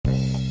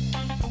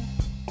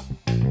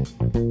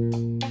Hi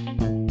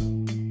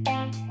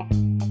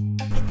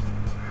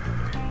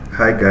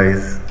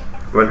guys,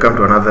 welcome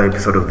to another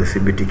episode of the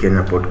CBT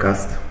Kenya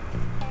podcast.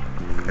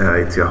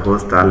 It's your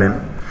host Alan,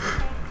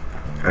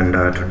 and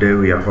today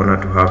we are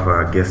honored to have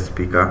a guest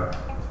speaker,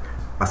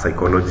 a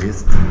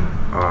psychologist,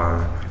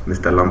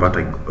 Mr. Lambert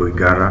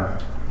Oigara.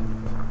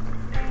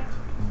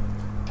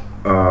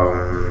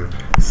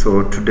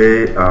 So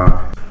today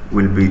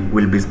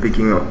we'll be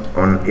speaking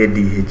on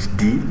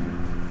ADHD,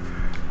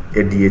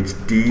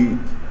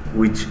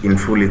 which in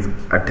full is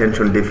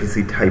attention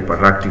deficit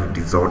hyperactive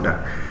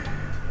disorder.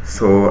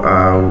 So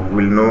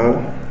we'll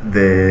know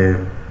the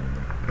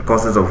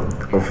causes of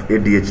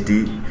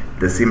ADHD,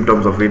 the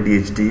symptoms of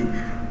ADHD,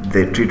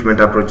 the treatment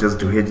approaches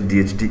to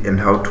ADHD, and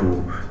how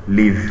to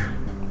live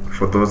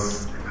for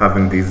those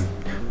having this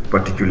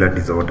particular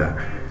disorder.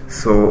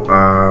 So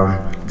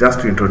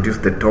just to introduce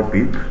the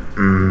topic,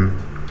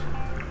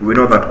 we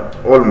know that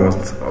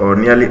almost or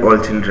nearly all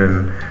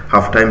children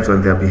have times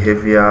when their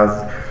behaviors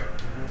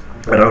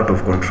are out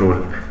of control.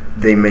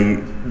 They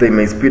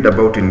may speed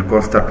about in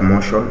constant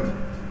motion,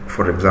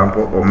 for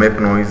example, or make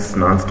noise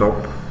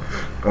non-stop,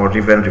 or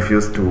even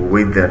refuse to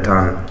wait their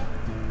turn.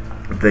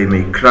 They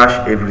may crush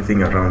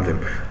everything around them.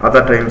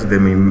 Other times they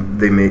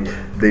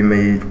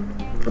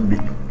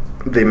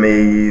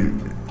may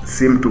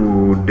seem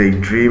to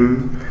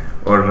daydream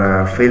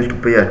or fail to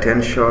pay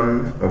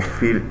attention or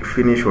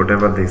finish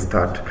whatever they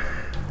start.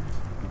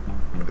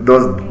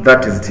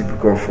 That is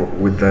typical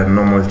with the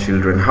normal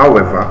children.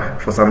 However,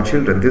 for some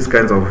children, these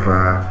kinds of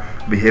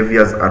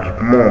behaviors are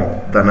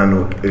more than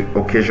an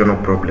occasional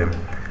problem.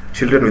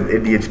 Children with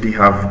ADHD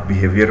have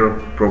behavioral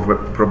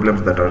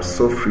problems that are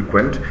so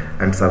frequent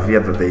and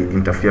severe that they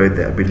interfere with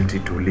their ability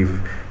to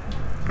live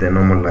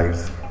normal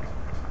lives.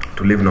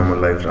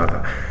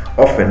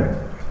 Often,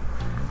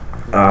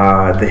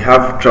 they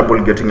have trouble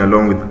getting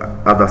along with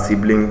other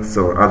siblings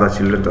or other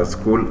children at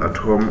school, at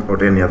home,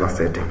 or any other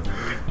setting.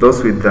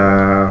 Those with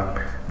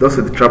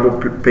trouble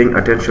paying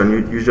attention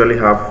usually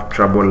have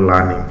trouble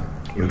learning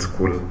in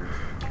school.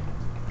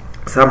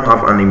 Some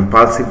have an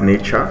impulsive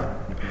nature,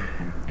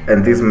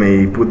 and this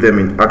may put them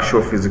in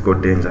actual physical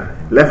danger.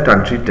 Left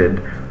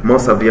untreated, more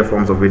severe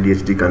forms of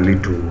ADHD can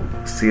lead to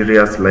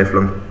serious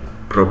lifelong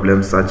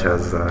problems such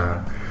as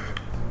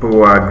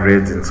poor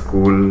grades in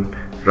school,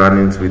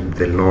 run-ins with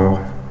the law,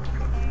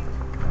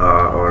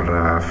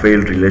 or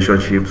failed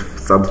relationships,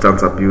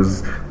 substance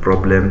abuse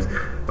problems,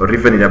 or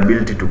even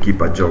inability to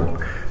keep a job.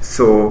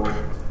 So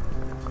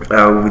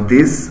with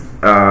this,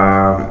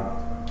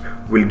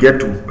 we'll get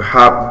to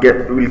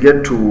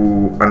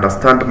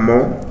understand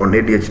more on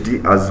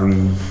ADHD as we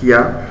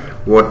hear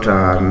what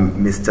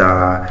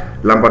Mr.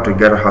 Lambert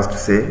Oigara has to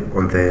say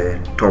on the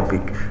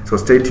topic. So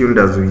stay tuned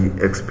as we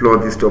explore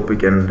this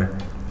topic and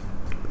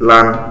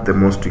learn the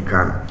most we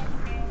can.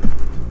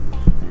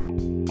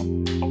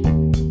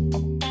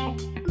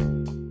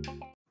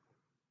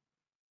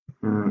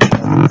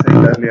 As I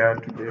said earlier,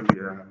 today we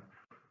are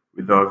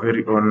with our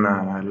very own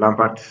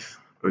Lambert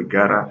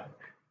Oigara,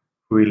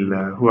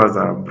 who has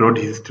a broad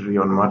history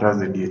on matters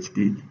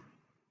ADHD.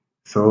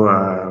 So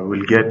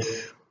we'll get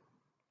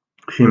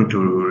him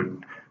to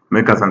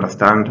make us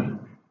understand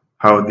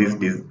how this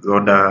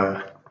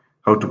disorder,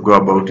 how to go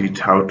about it,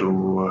 how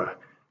to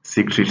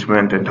seek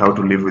treatment, and how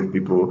to live with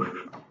people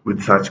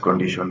with such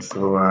conditions.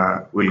 So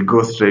we'll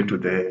go straight to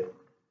the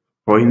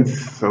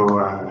points. So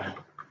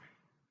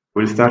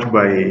we'll start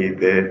by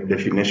the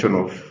definition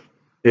of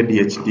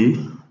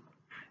ADHD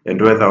and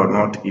whether or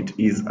not it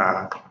is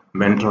a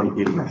mental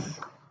illness.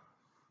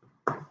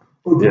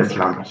 Okay. Yes,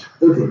 Lambert.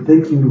 Okay,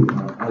 thank you,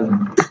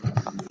 Alan, for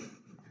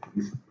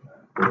this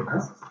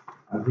podcast.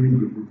 I've really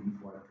been looking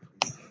forward to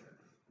this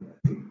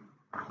thing,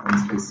 and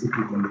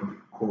specifically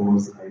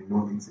because I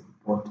know it's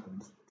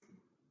important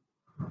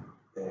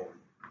to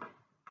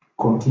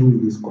continue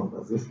this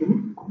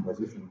conversation.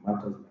 Conversation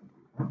matters when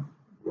we have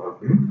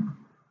working.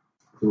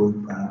 So,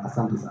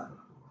 asante sana.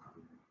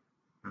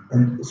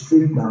 And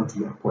straight down to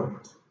your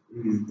point,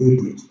 it is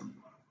ADHD.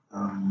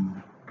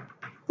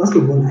 First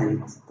of all, I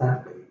will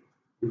start by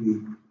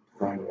really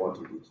define what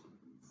ADHD is.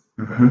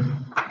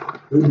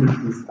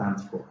 ADHD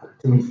stands for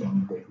attention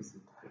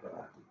deficit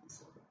hyperactive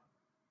disorder,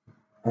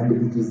 and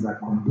it is a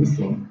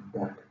condition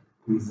that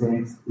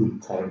presents in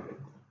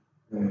childhood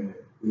in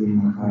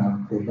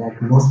the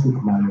diagnostic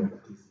manual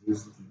that is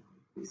used to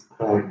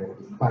describe or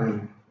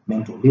define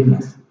mental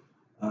illness.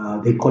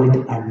 They call it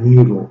a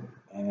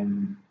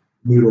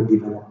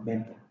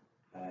neurodevelopmental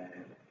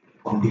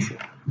condition.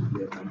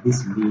 And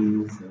this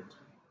means that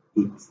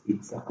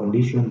it's a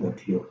condition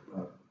that you're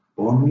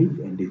born with,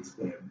 and it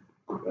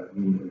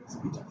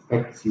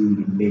affects you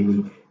in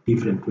many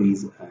different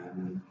ways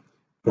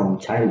from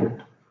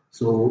childhood.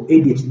 So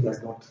ADHD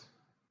does not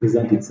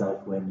present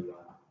itself when you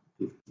are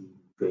 15,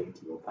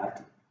 20, or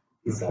 30.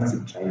 It starts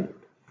in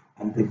childhood.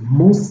 And the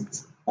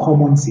most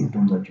common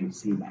symptoms that you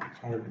see in a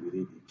child with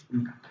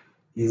ADHD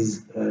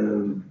is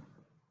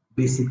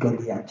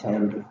basically a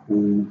child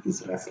who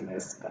is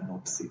restless,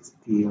 cannot sit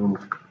still,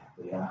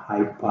 they are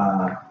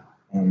hyper,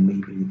 and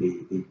maybe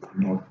they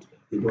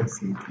don't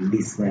seem to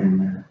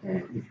listen.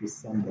 If you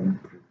send them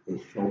to a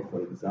shop,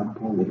 for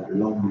example, with a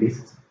long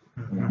list,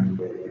 and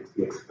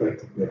you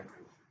expect them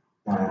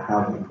to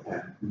have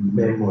a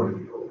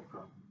memory or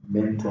a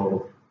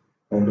mental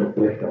kind of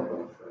breakdown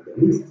of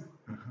the list,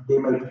 they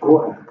might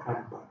go and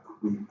come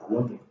back with a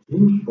lot of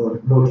change or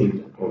no change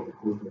at all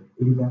because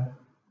they either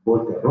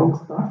bought the wrong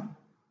stuff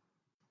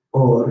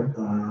or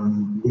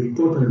they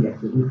totally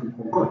absolutely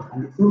forgot.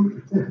 And it's not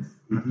pretense,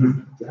 it is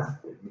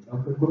just the nature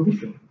of the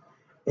condition.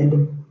 And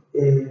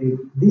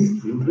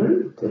these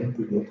children tend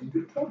to get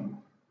into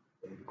trouble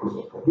because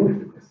of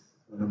forgetfulness.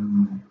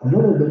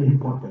 Another very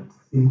important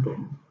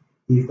symptom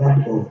is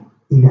that of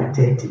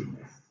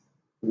inattentiveness,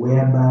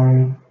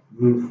 whereby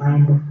you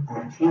find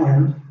a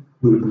child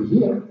will be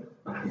here,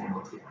 but they are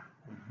not here.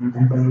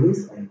 And by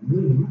this I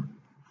mean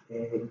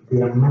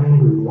their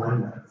mind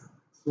wanders.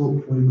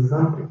 So, for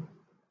example,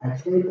 a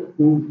child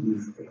who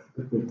is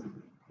expected to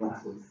be in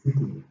class or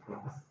sitting in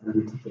class and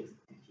the teacher is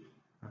teaching.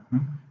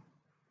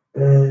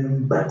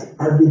 But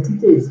as the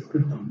teacher is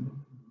speaking,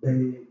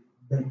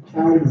 the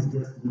child is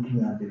just looking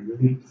at the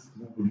lips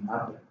moving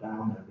up and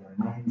down, and their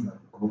minds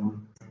are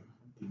gone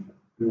to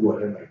do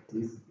whatever it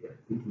is they are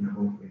thinking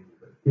about, many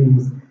other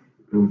things.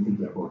 They don't think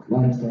about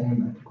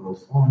lunchtime, and it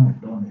goes on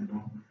and on and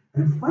on.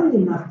 And funny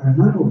enough, a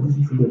number of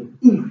these children,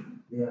 if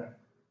they are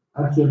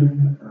actually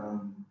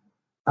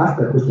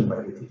asked a question by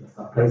the teacher,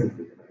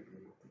 surprisingly, they might be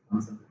able to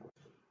answer the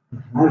question.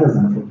 Others,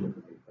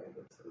 unfortunately, find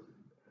themselves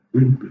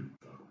in big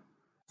trouble.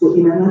 So,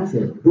 in a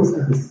nutshell, those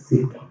are the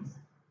symptoms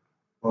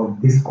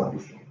of this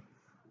condition.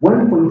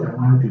 One point I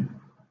want to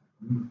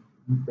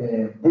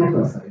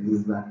emphasize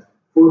is that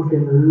for the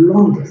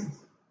longest,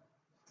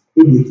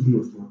 ADHD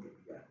was not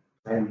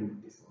a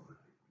childhood disorder.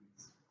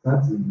 It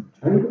starts in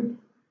childhood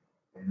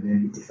and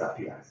then it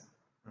disappears.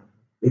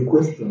 The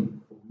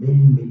question for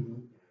many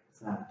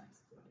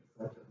scientists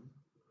and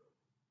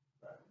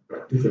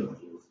practitioners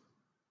was,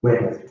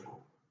 where does it go?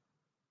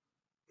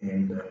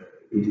 And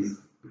it has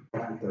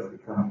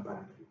become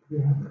apparently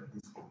clear that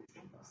this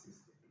condition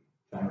persists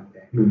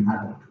in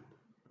adulthood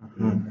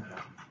in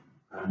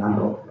a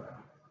number of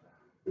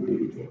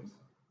individuals.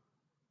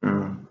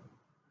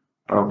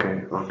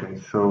 Okay.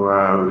 So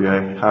we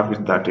have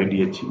it that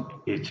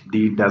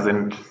ADHD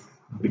doesn't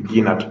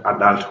begin at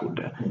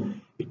adulthood.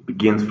 It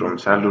begins from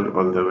childhood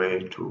all the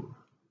way to.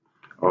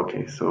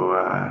 Okay, so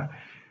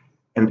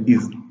and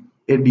is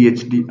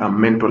ADHD a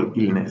mental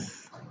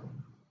illness?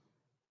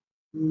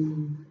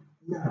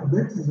 Now,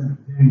 that is a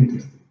very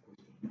interesting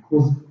question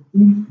because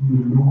if you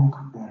look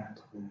at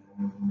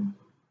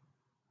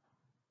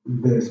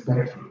the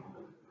spectrum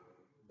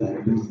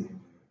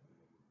diagnosing,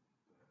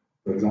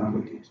 for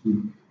example, ADHD,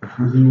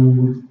 you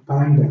would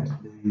find that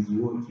there is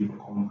what you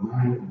call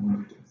mild or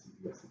moderate and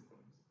severe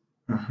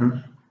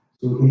symptoms.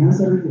 So, in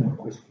answering your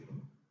question,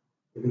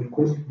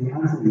 the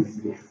answer is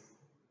yes.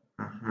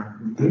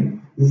 Okay?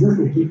 It's just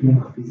like if you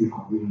have a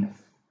physical illness,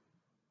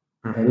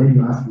 and then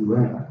you ask me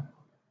whether,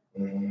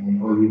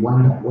 or you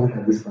wonder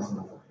whether this person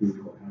has a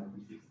physical health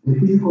issue. The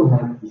physical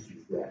health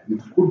issues there,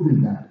 it could be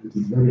that it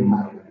is very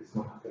mild and it's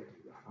not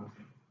affecting your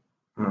function.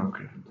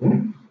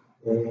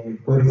 Okay?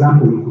 For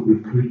example, you could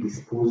be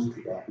predisposed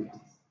to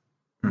diabetes.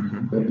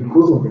 But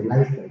because of the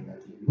lifestyle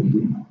that you're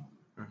leading,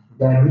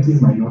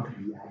 diabetes might not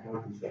be a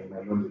health issue and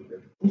might not need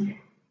medication.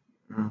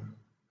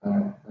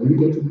 Are you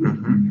getting me?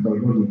 By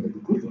not need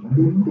medication. And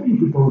there are many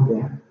people out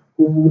there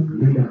who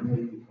lead a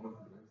very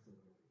healthy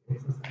lifestyle,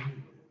 exercise,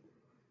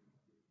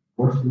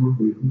 watch what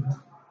they eat,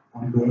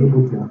 and they're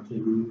able to actually,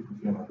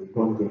 they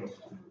don't get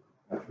to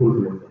a full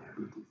blown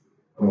diabetes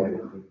or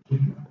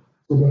treatment.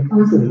 So the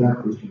answer to that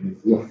question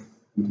is yes,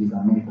 it is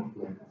a mental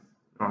illness.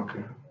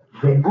 Okay.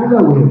 The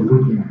other way of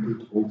looking at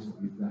it also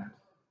is that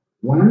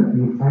one,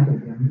 you'll find that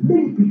there are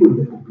many people in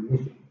the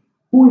population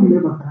who will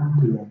never come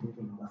to the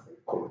attention of a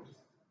psychologist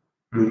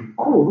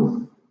because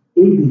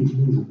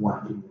ADHD is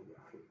working in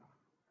their favor.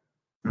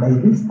 By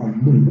this I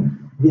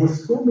mean there are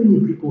so many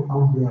people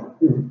out there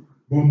who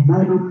the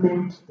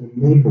environment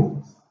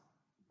enables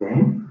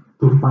them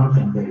to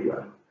function very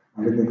well.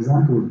 And an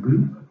example would be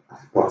a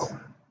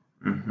sportsman.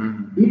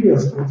 If you're a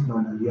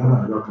sportsman and you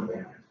have a lot of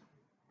energy,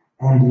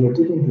 and you're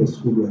taking to a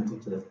school where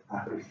teachers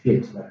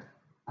appreciate that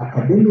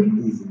academic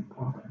is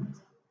important,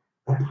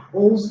 but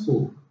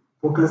also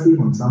focusing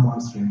on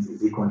someone's strengths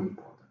is equally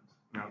important.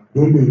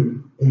 Then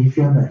they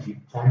ensure that you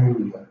channel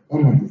your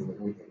energy in the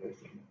right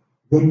direction.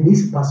 Then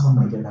this person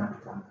might end up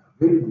becoming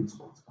a very good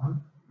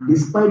sportsman,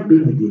 despite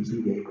being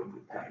ADHD, they're able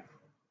to thrive.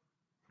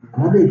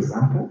 Another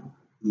example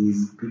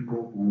is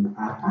people who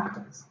are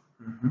actors,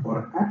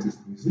 or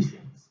artists,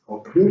 musicians,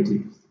 or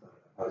creatives,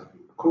 as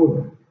we call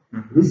them.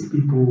 These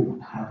people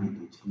would have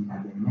ADHD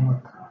and they never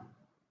come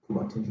to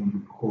attention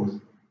because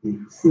the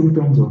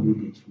symptoms of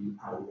ADHD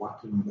are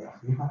working in their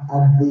favor,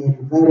 and the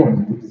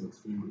environment, which is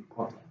extremely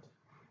important,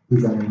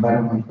 is an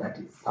environment that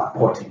is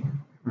supporting,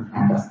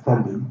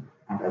 understanding,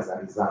 and as a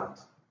result,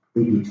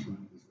 ADHD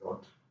is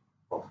not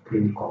of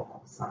clinical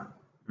concern.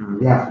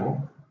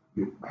 Therefore,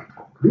 you might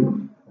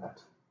conclude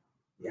that,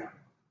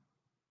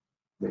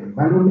 the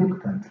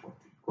environment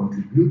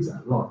contributes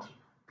a lot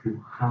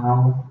to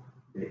how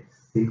the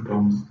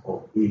symptoms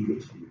of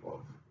ADHD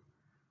evolve.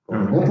 For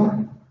the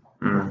better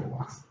or for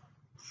worse.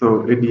 So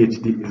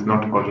ADHD is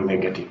not all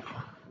negative.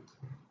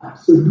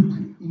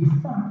 Absolutely. In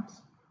fact,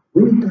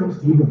 when it comes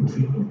to even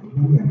treatment,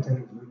 many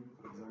times when,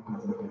 for example,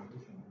 as a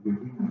dietitian, we're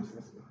doing an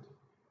assessment,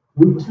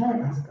 we try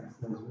to ask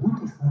ourselves,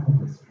 what is some of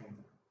the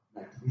strengths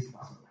that this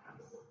person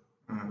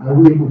has? Are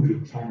we able to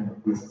channel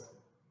this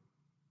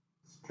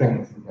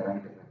strength in the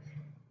right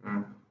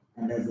direction?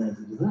 And as a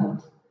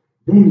result,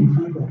 then you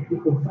find that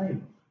people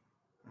find.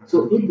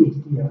 So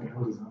ADHD, after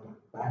all, is not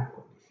a bad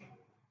condition.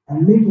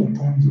 And many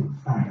times you'll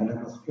find, and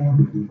I'm a strong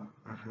believer,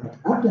 that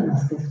after an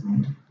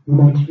assessment, you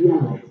might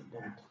realize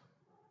that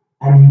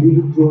an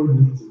individual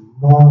needs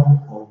more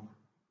of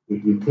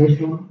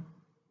education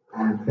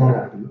and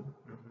therapy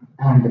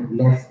and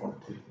less of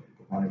treatment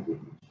to manage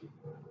ADHD.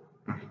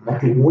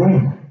 But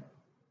when,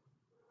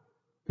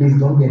 please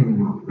don't get me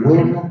wrong,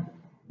 when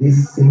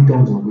these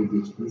symptoms of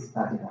ADHD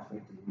started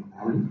affecting you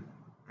early,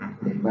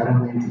 the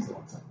environment is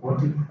not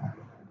supportive and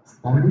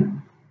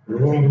understanding,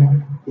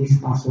 then this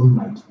person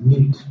might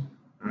need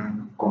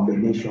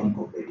combination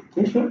of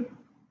medication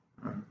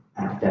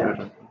and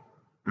therapy.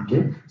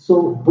 Okay,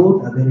 so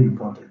both are very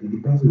important. It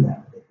depends on the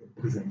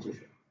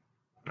presentation.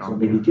 So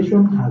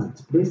medication has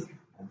its place,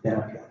 and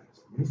therapy has its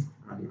place,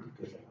 and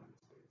education has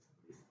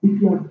its place.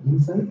 If you have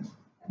insight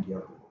and you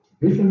have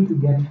motivation to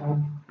get help,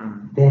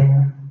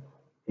 then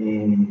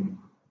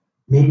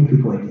many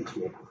people are able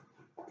to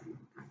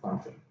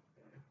function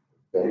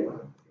very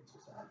well in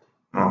society.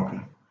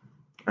 Okay.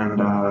 And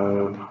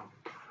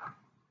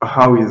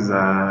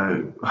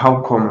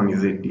how common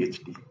is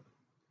ADHD?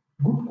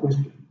 Good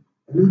question.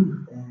 I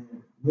mean,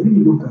 when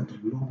you look at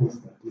global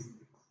statistics,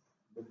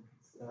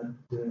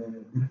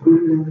 the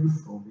prevalence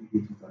of ADHD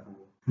is about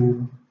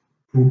 2%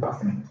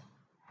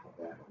 of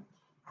the adults.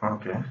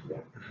 Okay.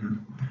 Yeah.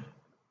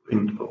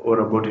 Or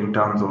about in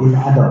terms of in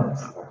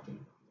adults, actually.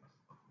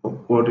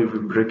 What if we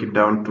break it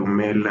down to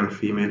male and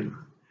female?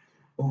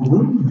 When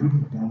you break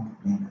it down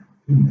to male and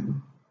female,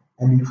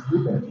 and it's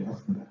good that you're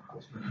asking that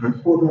question.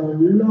 For a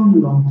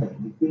long time,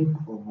 we think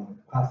over the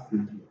past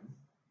 50 years,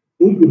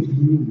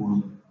 ADHD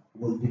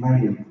was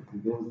divided into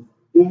there was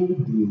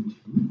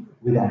ADHD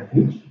with an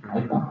H,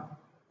 hyper,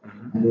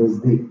 and there was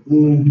the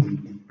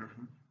ADD,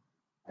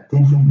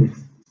 attention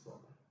deficit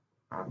disorder,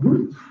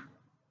 which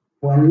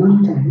for a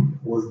long time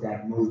was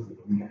diagnosed with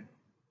women.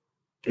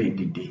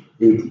 ADD.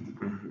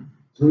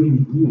 So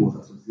ADD was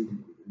associated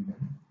with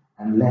women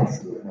and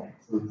less with men.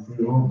 So they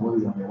say, oh,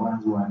 boys are the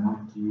ones who are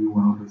naughty, who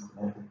are always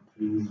like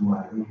trees, who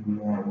are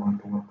everywhere, what.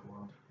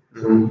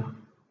 So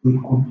it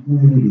could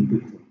easily be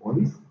picked in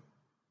boys.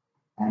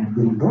 And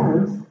in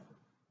girls,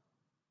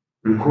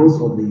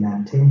 because of the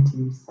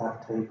inattentive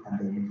subtype and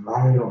the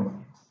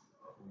environment,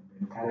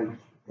 encourage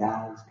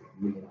girls to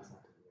behave in a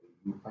certain way,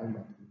 you find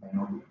that it might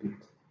not be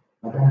picked.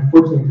 But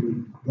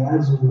unfortunately,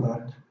 girls who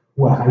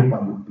are hyper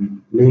would be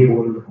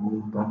labeled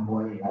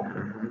tomboy,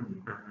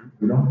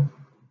 you know.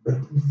 But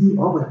you see,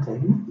 over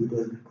time, it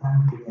has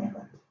become clear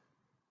that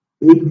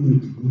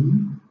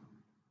ADHD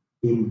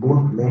in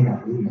both men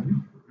and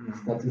women,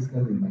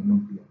 statistically might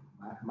not be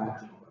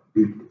much of a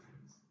big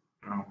difference.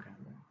 Okay.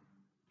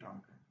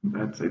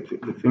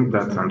 I think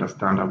that's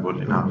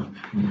understandable enough.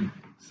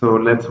 So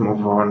let's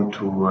move on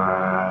to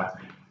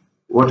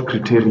what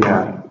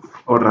criteria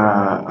or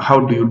how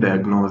do you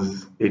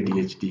diagnose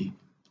ADHD?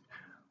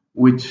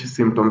 Which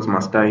symptoms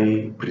must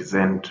I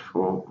present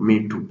for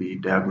me to be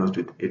diagnosed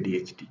with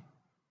ADHD?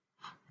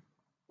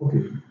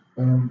 Okay,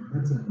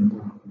 that's an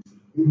important question.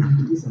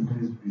 ADHD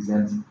sometimes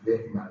presents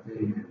very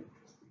interesting.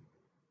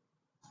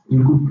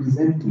 You could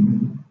present to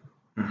me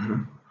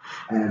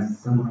as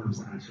someone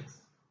who's anxious.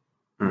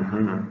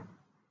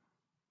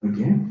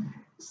 Okay,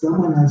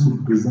 someone else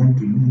would present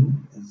to me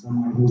as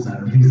someone who's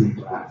abusing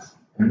drugs,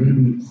 and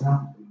maybe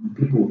some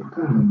people would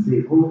come and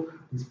say, "Oh,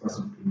 this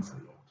person drinks a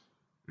lot."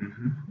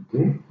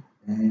 Okay,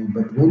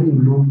 but when you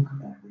look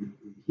at the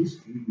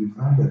history, you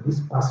find that this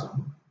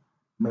person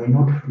may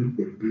not fit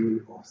the bill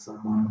of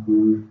someone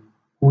who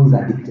is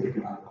addicted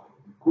to alcohol,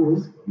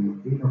 because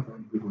you either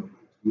find people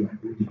who are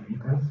big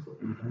drinkers, so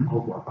they can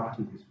go for a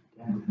party this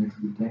weekend, the next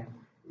weekend,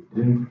 they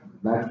drink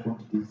large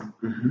quantities,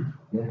 then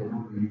they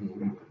don't really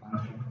able to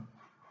function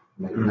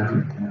like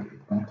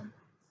that.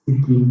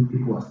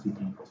 People are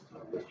seeking for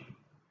stimulation.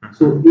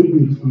 So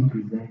ADHD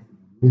presents in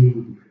many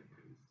different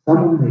ways.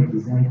 Someone may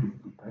present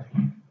with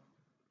depression,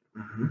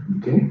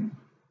 okay,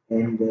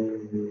 and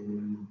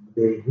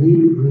the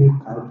real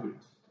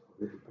culprit of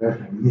the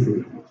depression is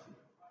ADHD.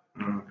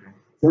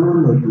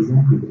 Someone may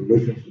present with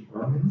relationship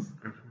problems,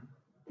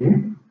 okay,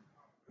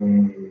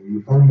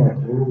 you find that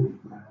you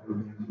have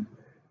problems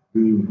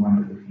being in one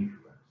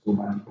relationship, so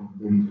multiple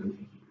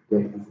relationship, you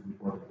get this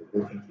important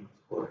relationships,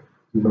 or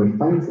you might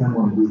find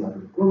someone who's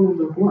having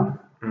problems at work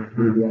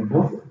with their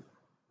bosses,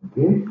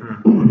 okay,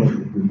 like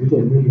the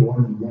little maybe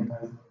one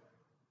letters,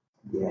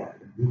 they are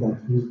being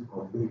accused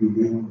of maybe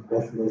being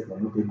restless, they're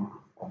not able to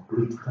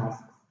complete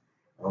tasks,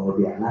 or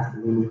they are last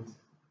minute,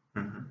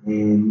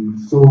 and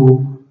so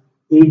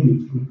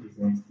ADHD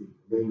presents in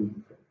many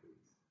different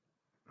ways.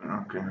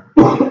 Okay.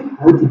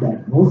 How to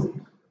diagnose it?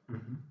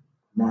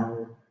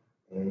 Now,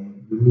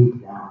 you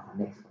need now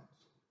an expert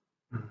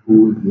who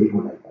will be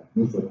able, like I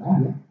mentioned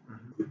earlier,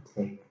 to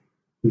take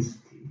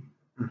history,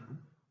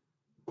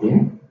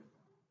 okay,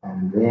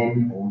 and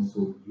then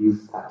also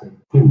use certain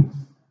tools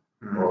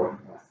or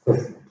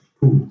assessment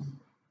tools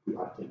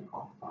to actually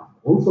confirm.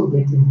 Also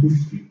getting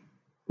history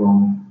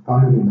from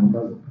family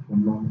members of people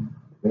known,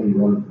 very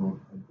well known,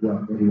 who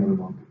are very well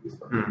known to this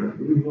particular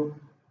individual,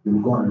 will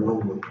go a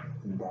long way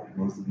in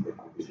diagnosing the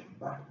condition.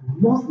 But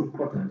most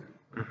importantly,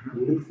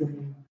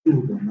 listening to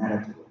the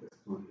narrative of the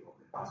story of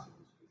the person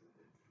who's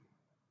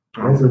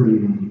presented. That's when you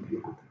need to be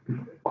able to pick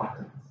the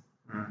patterns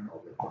of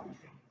the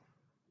condition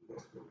in the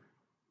story.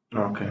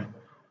 Okay.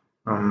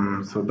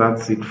 So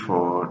that's it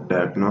for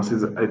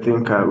diagnosis. I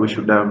think we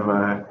should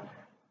have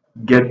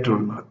get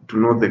to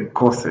know the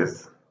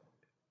causes.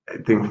 I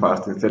think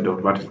first instead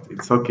of, but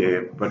it's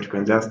okay. But you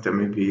can just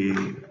maybe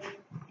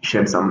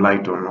shed some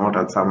light on what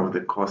are some of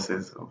the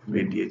causes of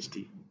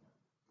ADHD.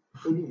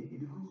 So yeah,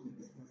 because we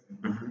discussed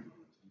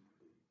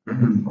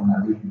on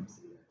a different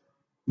scale,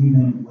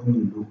 even when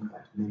you look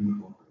at many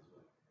books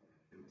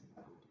as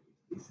well,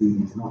 it says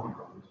it's not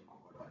biological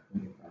order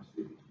when it comes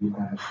to it. You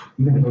can,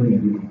 even when you're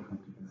reading a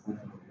book, you can start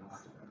from the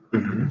last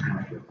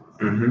chapter.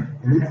 And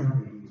let's have a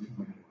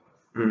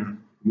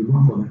you go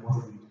for the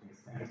most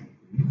exciting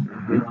thing,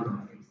 you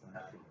want to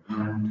start from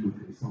 1, 2,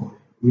 3. So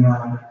you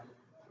are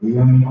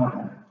in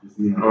order.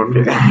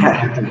 Okay.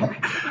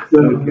 So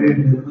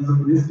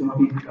this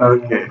topic,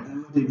 okay.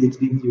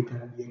 ADHD, you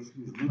can be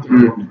excused.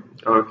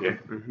 Okay.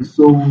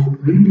 So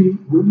really,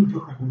 when we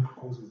talk about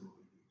causes of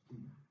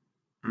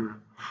ADHD,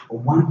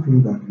 one thing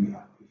that we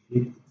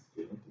appreciate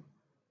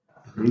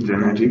is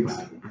genetics.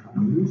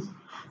 Families.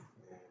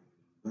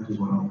 That is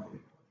one of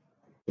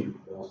the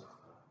most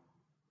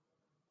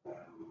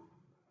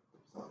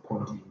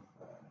supportive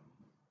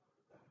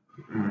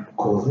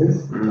causes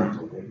in terms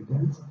of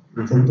evidence.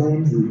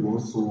 Sometimes we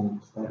also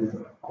studies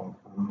have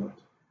confirmed that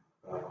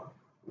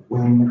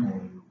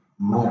when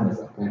mothers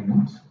are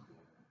pregnant,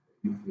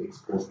 if we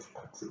exposed to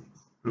toxins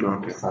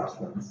or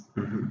substance,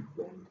 then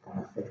it can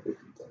affect the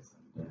fetus.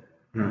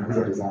 And as a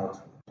result,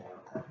 the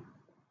child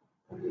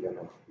can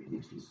develop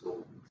ADHD. So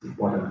it's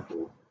important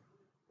for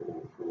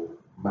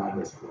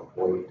mothers to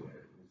avoid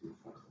using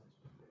substance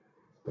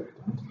when they're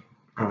expectant.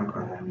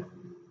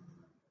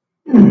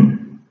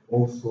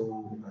 Also,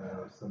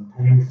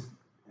 sometimes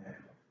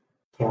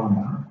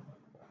trauma,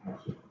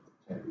 perhaps the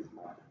child is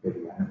not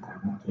very young, can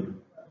actually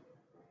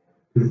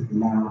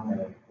now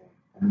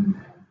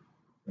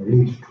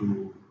lead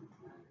to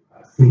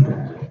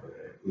symptoms of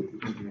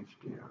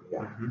ADHD.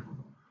 Yeah.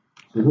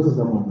 So those are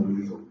some of the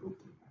ways of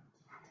looking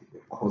at the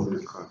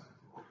causes of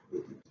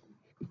ADHD.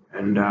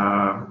 And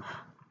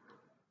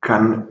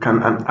can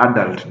an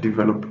adult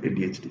develop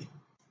ADHD?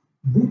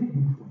 Very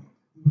good point.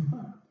 In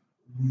fact,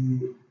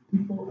 the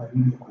people are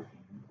really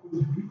questioning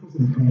because people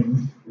sometimes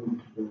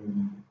would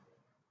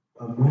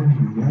want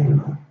to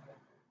rely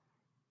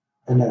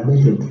and I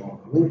mentioned trauma.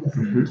 When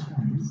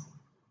sometimes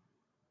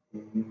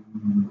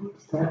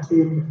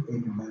certain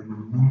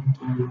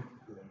environmental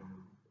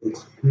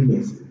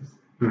experiences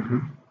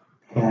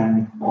can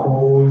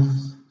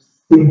cause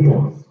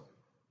symptoms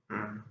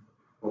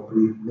or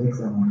make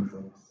someone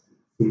present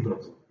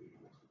symptoms of ADHD.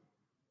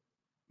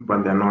 But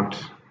they're not.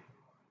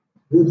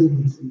 It's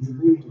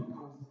very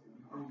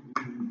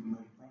because you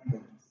might find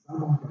that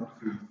someone perhaps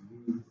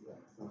use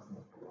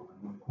substance for,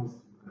 and of course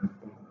you can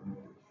talk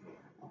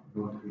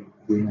about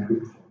the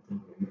inability to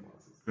control the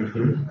impulses when it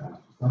comes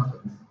to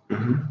substance.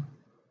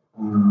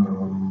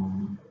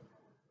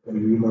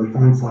 You might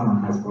find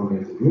someone has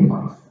problems with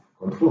impulse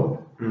control.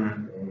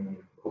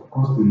 Of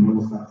course, we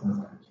know substance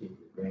can change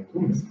the brain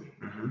chemistry.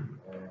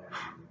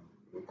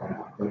 It can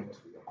affect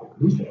your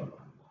cognition and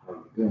how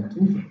you pay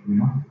attention,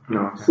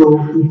 So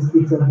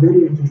it's a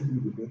very interesting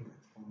debate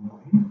that's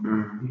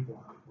ongoing. People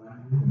are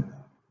wondering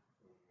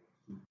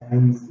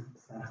sometimes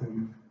certain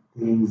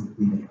things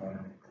in the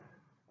environment can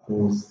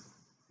cause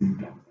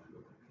symptoms.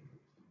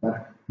 But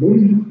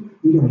maybe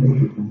even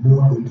make it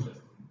more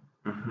interesting.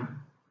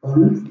 But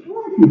it's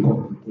slightly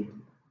complicated.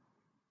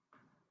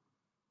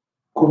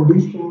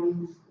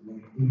 Conditions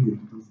like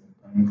ADHD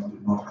sometimes do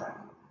not come.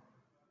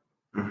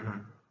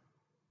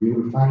 You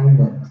will find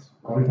that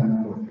quite a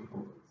number of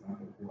people, for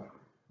example, who have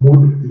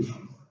mood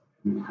issues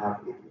will have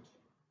ADHD.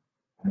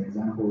 An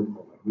example of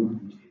a mood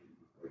issue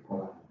is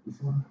bipolar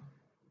disorder.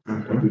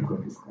 It's what we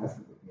could discuss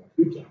in the near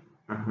future.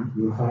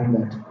 You will find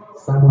that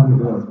someone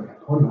who has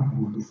bipolar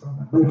mood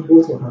disorder might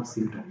also have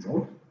symptoms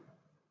of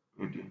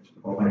ADHD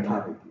or might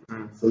have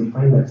ADHD. So you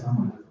find that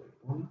someone has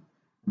bipolar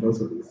and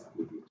also this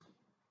ADHD.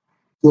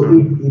 So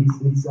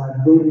it's a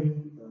very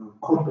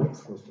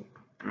complex question.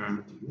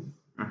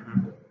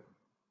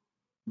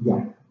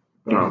 Yeah.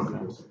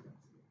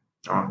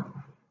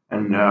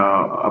 And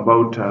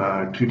about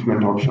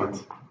treatment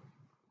options.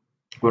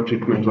 What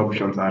treatment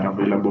options are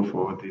available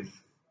for this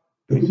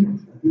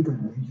patients? I think I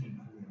mentioned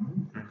earlier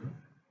on.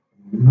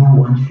 No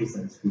one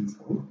size fits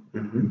all.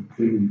 It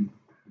really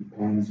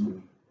depends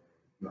on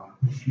your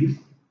issues.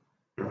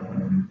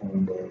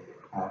 And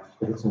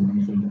I've also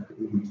mentioned that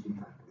ADHD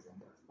can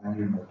present as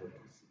mild, moderate,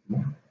 or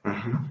severe.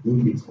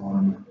 If it's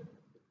on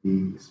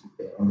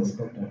the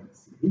spectrum of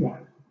severe,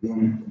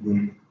 then the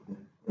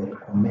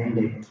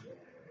recommended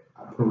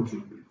approach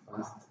would be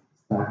first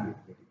start with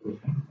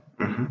medication,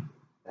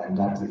 and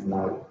that is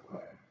now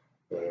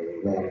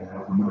where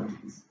now not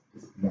is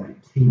very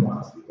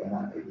teamwork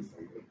together. Maybe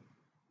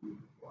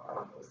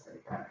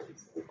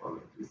psychiatrists,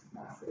 psychologists,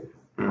 nurses,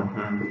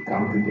 they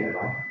come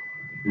together,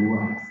 do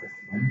an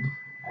assessment,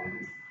 and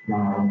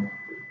now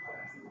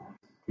start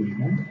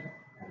treatment.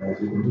 And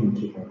as you continue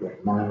treatment, then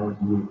now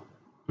you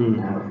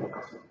now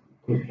focus on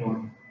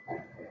education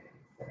and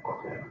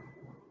psychotherapy.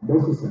 And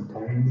also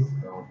sometimes,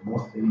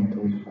 most many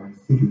times you find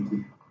CBT,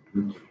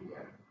 which we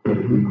are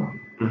very big on,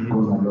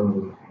 because along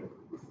with this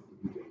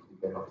individuals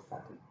develop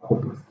certain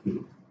coping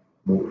skills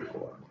moving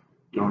forward.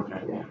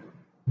 Okay. Yeah.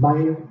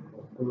 Mine,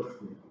 of course,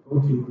 the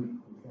approach will be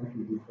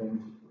slightly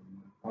different.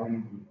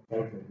 Find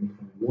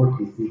what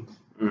is it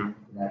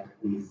that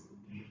is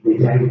the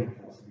driving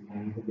force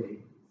behind the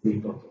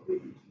symptoms of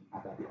ADHD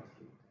at that point.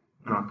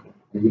 Okay.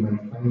 And you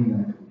might find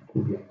that it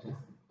could be adjusted.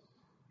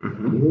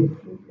 Maybe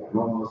a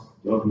loss,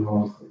 job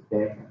loss,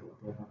 death, and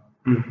whatever.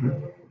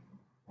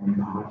 And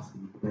perhaps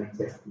it might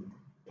just need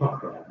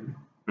talk therapy.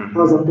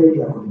 Or sometimes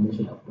a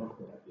combination of talk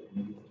therapy and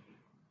medication.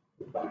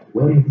 But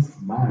when it's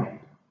mild,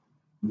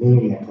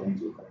 many times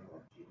you find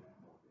that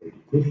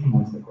education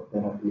and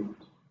psychotherapy.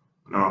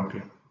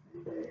 Okay.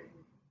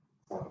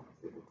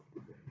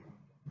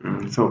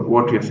 And So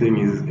what you're saying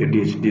is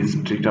ADHD is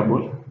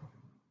treatable?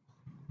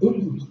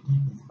 ADHD is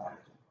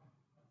manageable.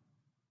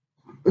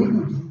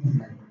 ADHD is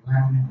like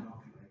learning how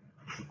to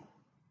ride.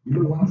 You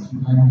know, once you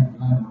learn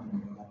how to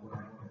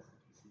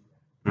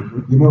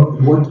ride, you know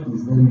what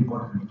is very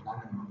important in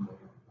learning how to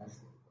ride a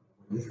bicycle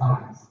is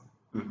balance.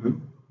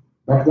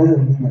 But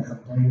doesn't mean that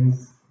sometimes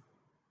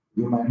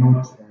you might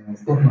not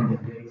step on the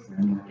brakes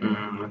and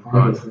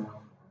find yourself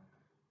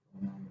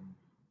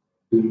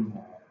being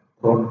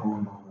thrown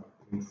on the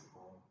brakes,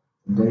 or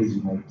sometimes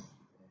you might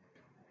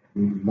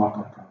maybe lock a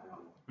car,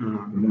 get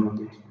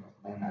in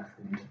an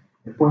accident.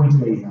 The point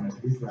here is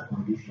that this is a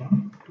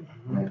condition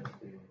that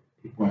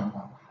people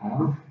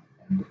have,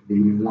 and they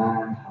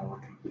learn how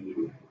to deal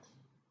with it.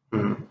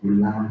 They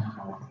learn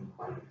how to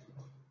manage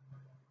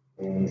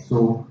it.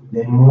 So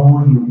the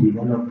more you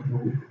develop,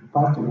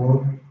 first of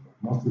all,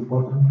 most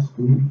important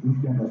thing,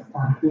 if you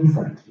understand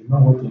insight, you know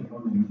what your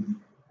problem is,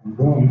 and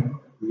then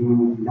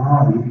you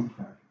now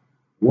identify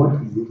what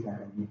is it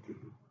that I need to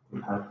do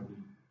to help me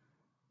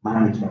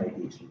manage my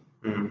ADHD.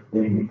 Then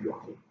you'll be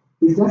okay.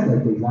 It's just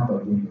like the example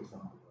I gave you of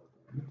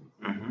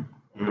someone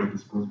who was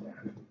disposed by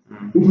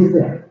diabetes. It is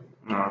there.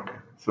 Okay.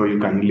 So you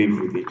can live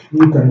with it.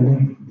 You can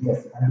live,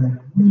 yes, and there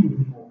are many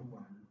people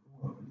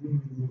who are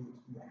living with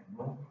ADHD, I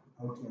know,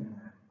 out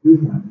here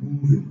doing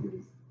amazing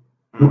things.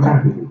 You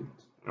can't believe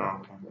it.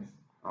 Okay. Yes.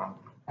 Okay.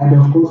 And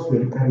of course,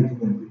 we're encouraging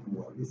people who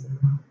are listening.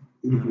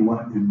 If you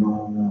want to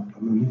know,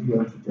 if you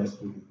want to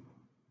just really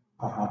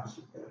perhaps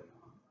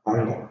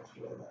find out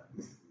whether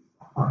this is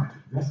a fact,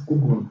 just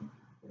Google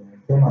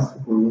famous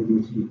people with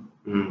ADHD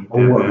or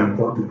who are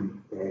thought to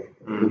be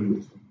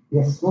ADHD.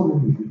 There's so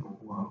many people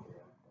who are out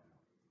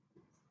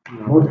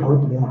there. Not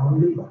out there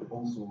only, but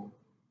also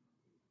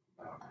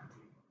in our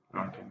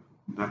country. Okay.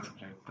 That's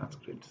great. That's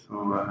great. So,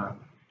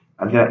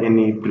 are there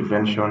any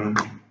prevention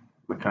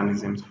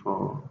mechanisms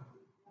for?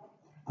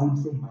 I would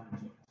say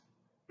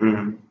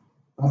management.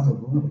 First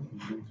of all,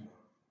 if you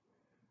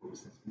go to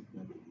suspect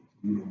that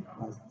you will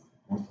pass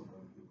most of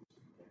them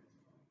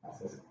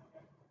assessment.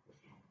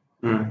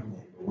 And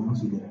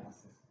once you get an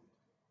assessment,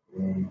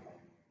 then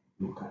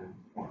you can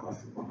focus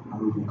on how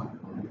you can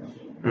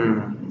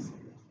manage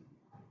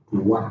to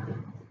work.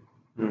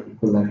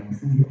 Because like I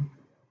said,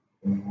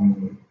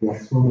 there are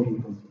so many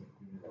positive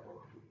things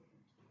about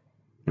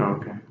it.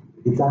 Okay.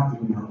 It's up to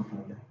you now to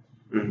find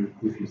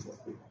out if you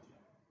suspect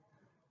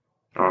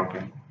that.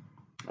 Okay.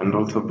 And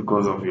also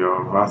because of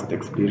your vast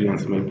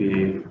experience,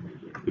 maybe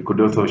you could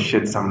also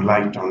shed some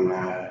light on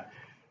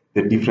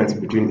the difference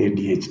between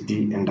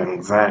ADHD and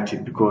anxiety,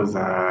 because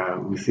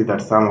we see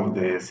that some of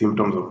the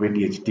symptoms of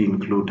ADHD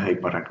include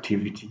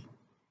hyperactivity,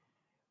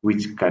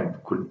 which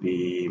could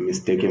be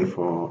mistaken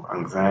for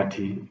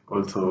anxiety,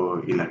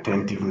 also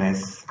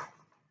inattentiveness.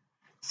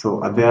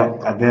 So are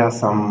there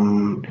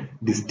some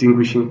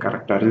distinguishing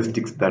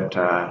characteristics that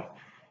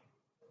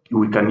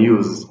we can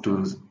use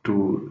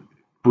to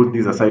put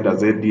this aside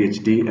as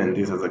ADHD and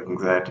this as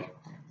anxiety?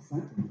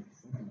 Certainly.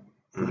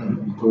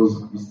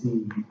 Because you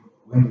see,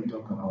 when we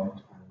talk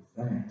about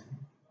anxiety,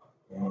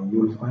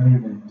 you'll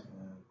find that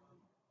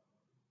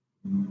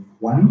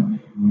one,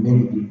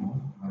 many people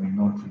are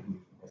not really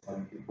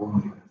necessarily born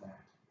with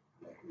anxiety,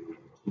 like we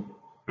did.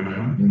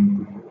 Many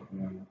people who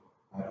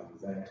have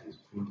anxiety is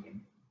treated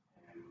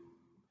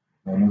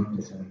and may not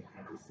necessarily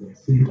have the same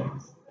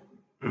symptoms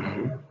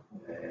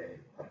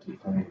that you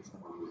find in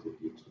someone who's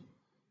ADHD.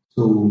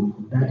 So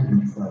that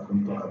in itself, when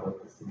you talk about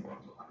the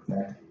symptoms of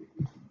anxiety,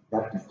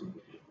 that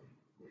distinguishes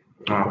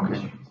the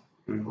conditions.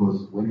 Because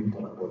when you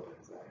talk about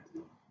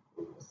anxiety,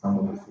 some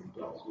of the symptoms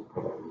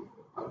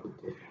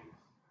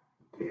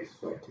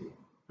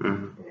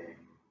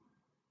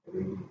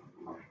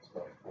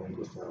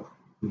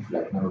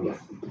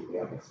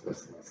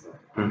experience restlessness,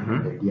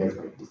 ideas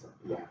might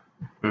disappear,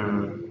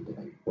 and the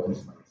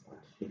voice might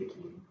start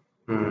shaking,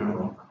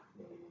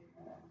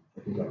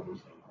 everything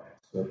might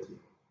sweating,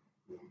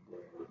 and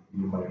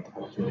you might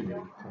actually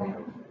kind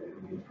of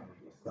really find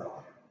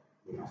yourself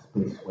in a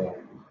space where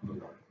you feel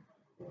like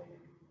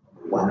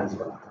the world is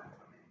going to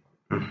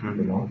come to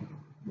an end,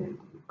 and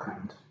you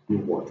can't do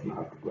what you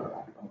have to do at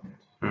that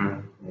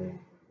moment.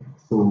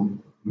 So,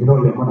 you're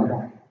going to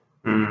die,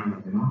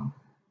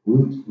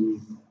 which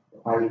is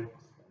quite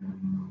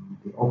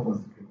the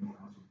opposite when it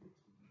comes to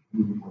the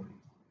everybody is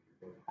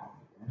very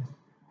confident.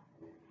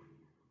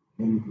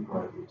 Many people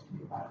are getting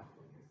bad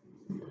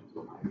symptoms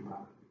of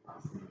hyperactive,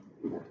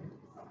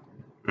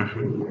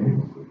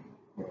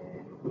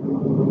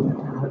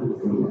 how do you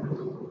say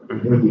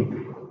that? Many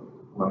people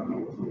what we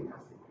see as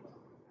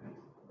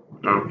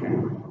Okay.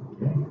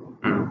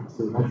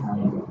 So that's how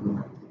you look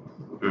at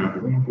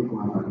it. Many people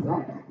have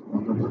anxiety, and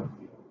don't have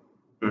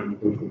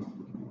ADHD.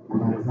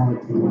 And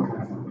anxiety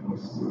cuts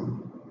across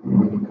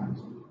many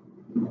countries.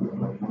 You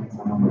might find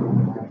someone with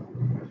anxiety,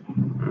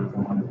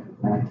 someone with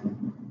anxiety,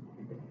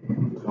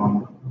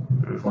 trauma,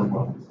 so on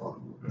and so on.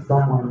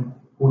 Someone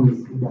who is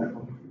either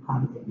not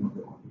having any of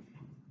the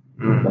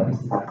conditions, but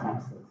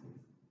circumstances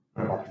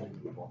that actually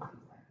evoke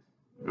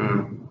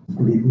anxiety.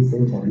 And in this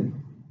century,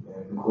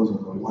 because of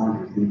the world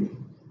we live in,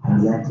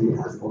 anxiety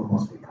has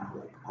almost become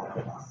like part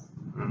of us.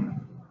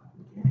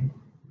 Okay?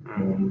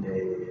 And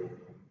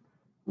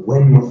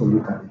when you also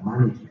look at the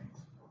management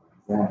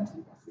of anxiety,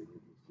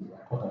 they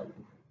are totally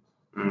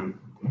different.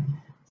 Okay?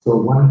 So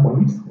one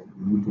point that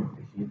we need to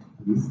appreciate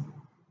is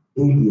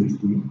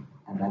ADHD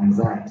and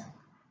anxiety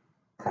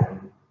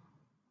can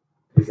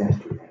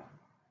present together.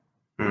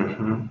 I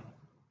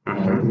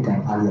think I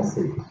earlier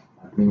said,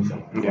 I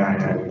mentioned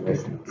anxiety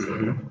relation, so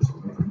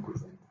they can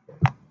present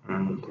together.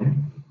 Okay?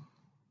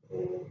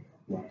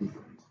 They are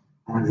different.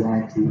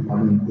 Anxiety,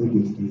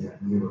 ADHD is a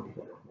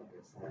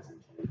neurodevelopmental science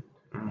in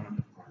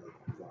childhood, unlike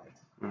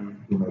anxiety.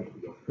 You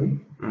might be afraid,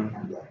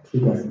 and there are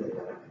triggers in the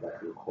development that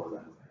will cause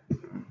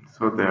anxiety.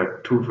 So there are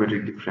two very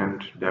different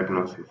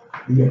diagnoses.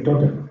 Yeah,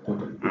 totally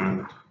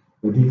different.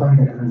 But you find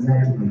that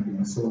anxiety might be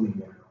in so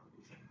many other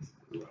conditions.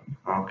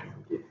 Okay.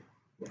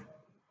 Yeah.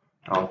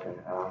 Okay.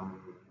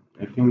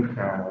 I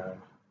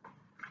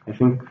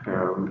think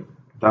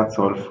that's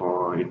all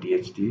for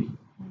ADHD.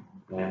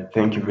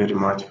 Thank you very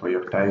much for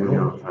your time.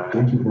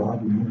 Thank you for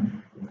having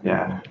me.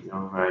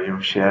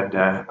 You've shared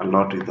a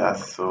lot with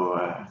us, so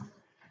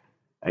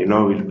I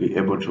know we'll be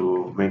able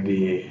to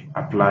maybe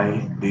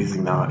apply this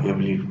in our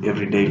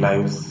everyday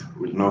lives.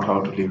 We'll know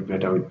how to live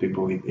better with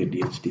people with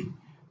ADHD.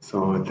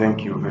 So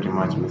thank you very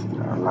much,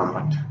 Mr.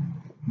 Lambert.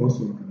 Most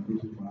welcome.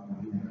 Thank you for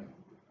having me.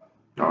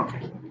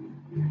 Okay.